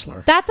professional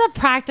wrestler. That's a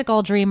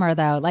practical dreamer,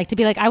 though. Like to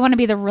be like, I want to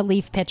be the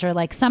relief pitcher.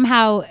 Like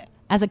somehow,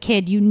 as a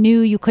kid, you knew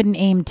you couldn't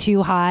aim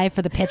too high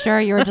for the pitcher.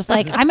 You were just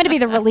like, I'm going to be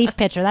the relief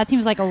pitcher. That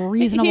seems like a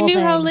reasonable thing. He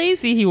knew how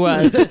lazy he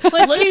was.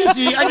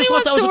 Lazy? I just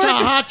thought that was such a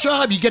hot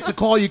job. You get the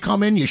call, you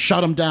come in, you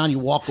shut him down, you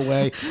walk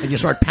away, and you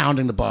start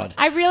pounding the bud.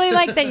 I really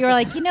like that you were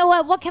like, you know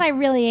what? What can I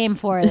really aim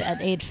for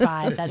at age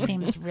 5? That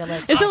seems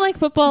realistic. Isn't like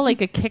football like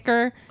a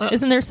kicker?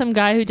 Isn't there some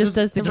guy who just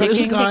does the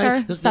kicking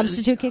kicker?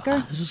 Substitute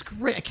kicker? This is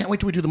great. I can't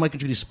wait till we do the Mike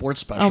and Judy sports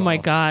special. Oh my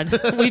God.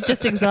 We've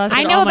just exhausted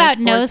I know all my about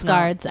nose sports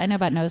guards. I know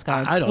about nose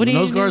guards. I don't What do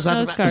know. you Nose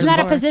guards. Is that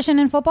a position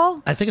in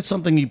football? I think it's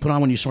something you put on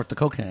when you snort the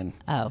cocaine.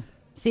 Oh.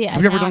 See,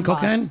 have you ever done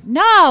cocaine?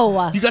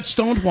 No. You got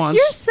stoned once.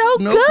 You're so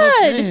good.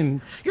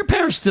 Cocaine. Your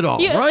parents did all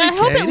right. I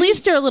hope Catie. at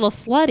least you're a little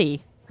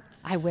slutty.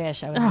 I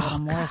wish I was a little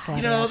more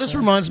slutty. This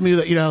reminds me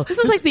that this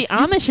is like the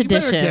Amish you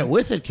edition. Better get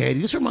with it, Catie.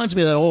 This reminds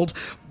me of that old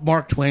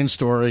Mark Twain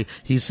story.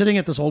 He's sitting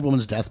at this old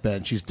woman's deathbed,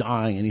 and she's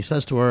dying, and he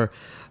says to her,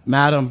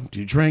 "Madam,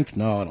 do you drink?"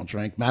 "No, I don't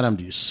drink." "Madam,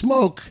 do you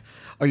smoke?"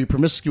 "Are you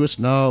promiscuous?"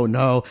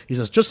 "No." He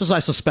says, "Just as I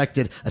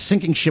suspected, a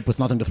sinking ship with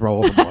nothing to throw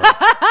overboard."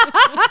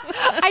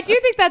 I do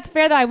think that's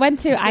fair, though.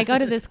 I go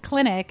to this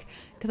clinic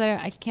because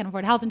I can't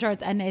afford health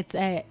insurance, and it's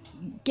a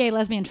gay,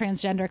 lesbian,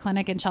 transgender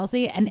clinic in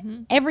Chelsea.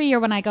 And every year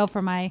when I go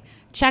for my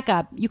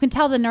checkup, you can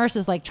tell the nurse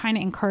is like trying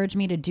to encourage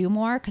me to do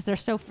more because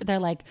they're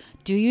like,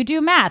 "Do you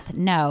do math?"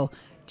 "No."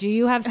 "Do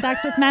you have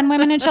sex with men,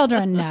 women, and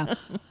children?" "No."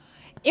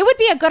 It would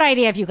be a good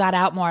idea if you got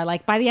out more.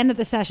 Like by the end of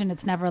the session,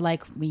 it's never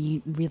like,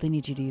 we really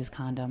need you to use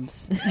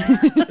condoms.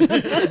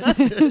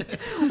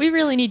 We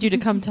really need you to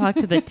come talk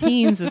to the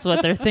teens is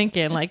what they're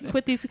thinking. Like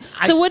quit these.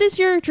 So what is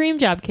your dream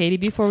job, Catie,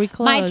 before we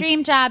close? My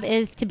dream job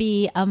is to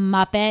be a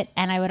Muppet,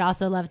 and I would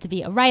also love to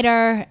be a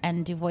writer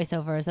and do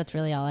voiceovers. That's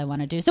really all I want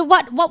to do. So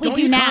what we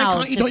do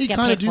now, don't you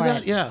kind of do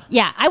that? Yeah.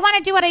 Yeah, I want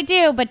to do what I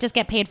do, but just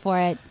get paid for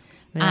it.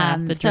 Yeah,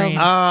 the dream.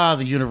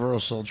 The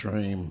universal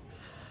dream.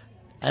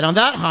 And on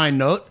that high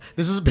note,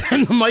 this has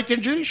been the Mike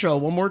and Judy Show.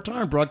 One more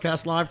time,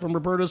 broadcast live from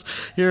Roberta's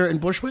here in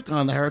Bushwick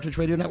on the Heritage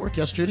Radio Network.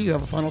 Yes, Judy, you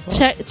have a final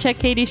thought? Check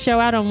Catie's show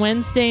out on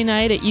Wednesday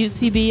night at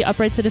UCB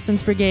Upright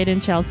Citizens Brigade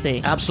in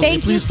Chelsea. Absolutely.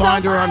 Thank Please you so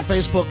find her on much.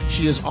 Facebook.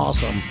 She is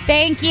awesome.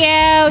 Thank you.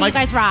 You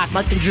guys rock.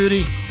 Mike and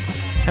Judy,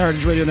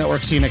 Heritage Radio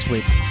Network. See you next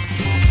week.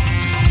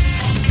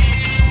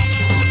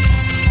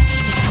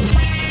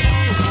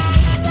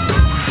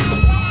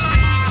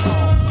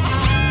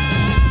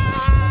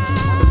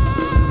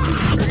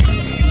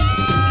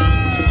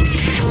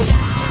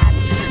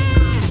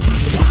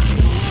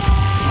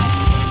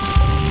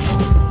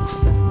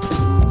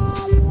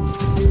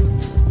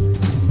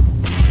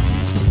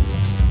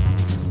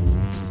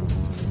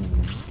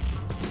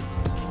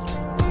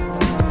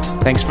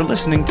 Thanks for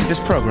listening to this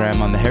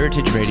program on the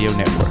Heritage Radio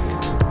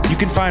Network. You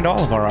can find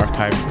all of our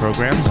archived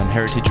programs on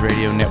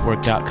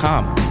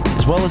heritageradionetwork.com,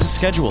 as well as a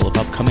schedule of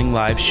upcoming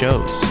live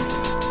shows.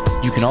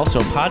 You can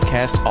also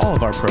podcast all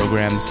of our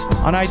programs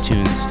on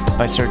iTunes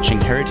by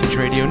searching Heritage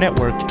Radio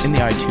Network in the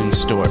iTunes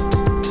Store.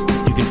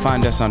 You can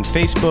find us on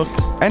Facebook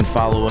and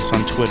follow us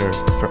on Twitter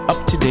for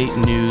up-to-date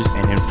news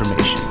and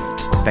information.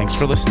 Thanks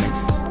for listening.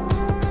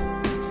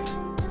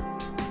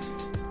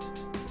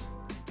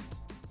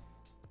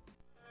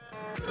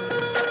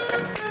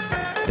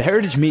 The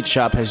Heritage Meat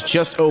Shop has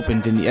just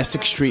opened in the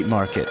Essex Street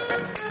Market.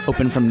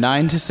 Open from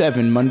 9 to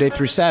 7 Monday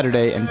through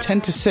Saturday and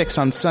 10 to 6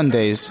 on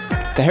Sundays,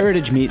 the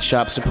Heritage Meat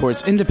Shop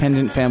supports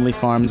independent family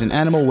farms and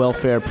animal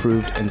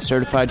welfare-approved and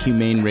certified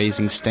humane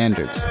raising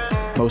standards.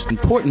 Most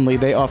importantly,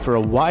 they offer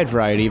a wide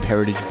variety of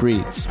heritage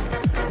breeds.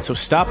 So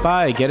stop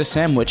by, get a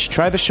sandwich,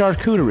 try the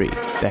charcuterie,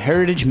 the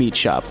Heritage Meat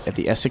Shop at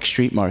the Essex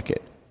Street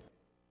Market.